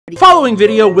The following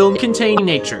video will contain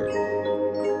nature.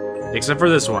 Except for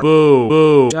this one. Boo,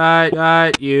 boo,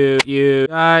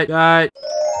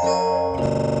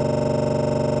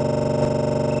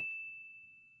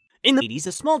 In the 80s,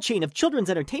 a small chain of children's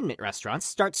entertainment restaurants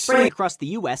starts spreading across the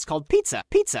US called Pizza,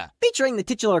 featuring the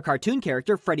titular cartoon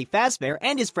character Freddy Fazpear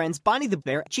and his friends Bonnie the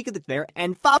Bear, Chica the Bear,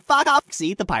 and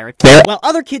Foxy the Pirate Bear. While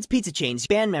other kids' pizza chains,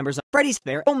 band members of Freddy's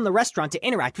Bear own the restaurant to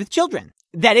interact with children.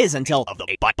 That is, until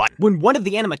when one of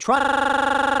the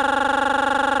animatronics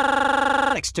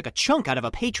took a chunk out of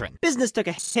a patron. Business took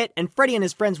a hit, and Freddy and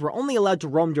his friends were only allowed to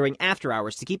roam during after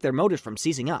hours to keep their motors from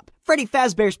seizing up. Freddy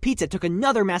Fazbear's Pizza took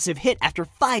another massive hit after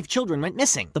 5 children went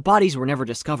missing. The bodies were never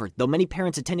discovered, though many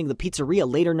parents attending the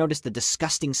pizzeria later noticed the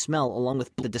disgusting smell along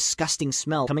with the disgusting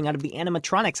smell coming out of the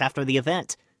animatronics after the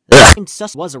event. The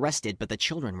sus was arrested, but the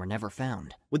children were never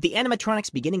found. With the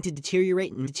animatronics beginning to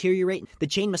deteriorate, the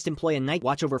chain must employ a night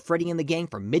watch over Freddy and the gang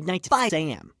from midnight to 5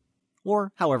 a.m.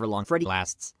 Or however long Freddy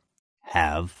lasts.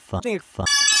 Have fun.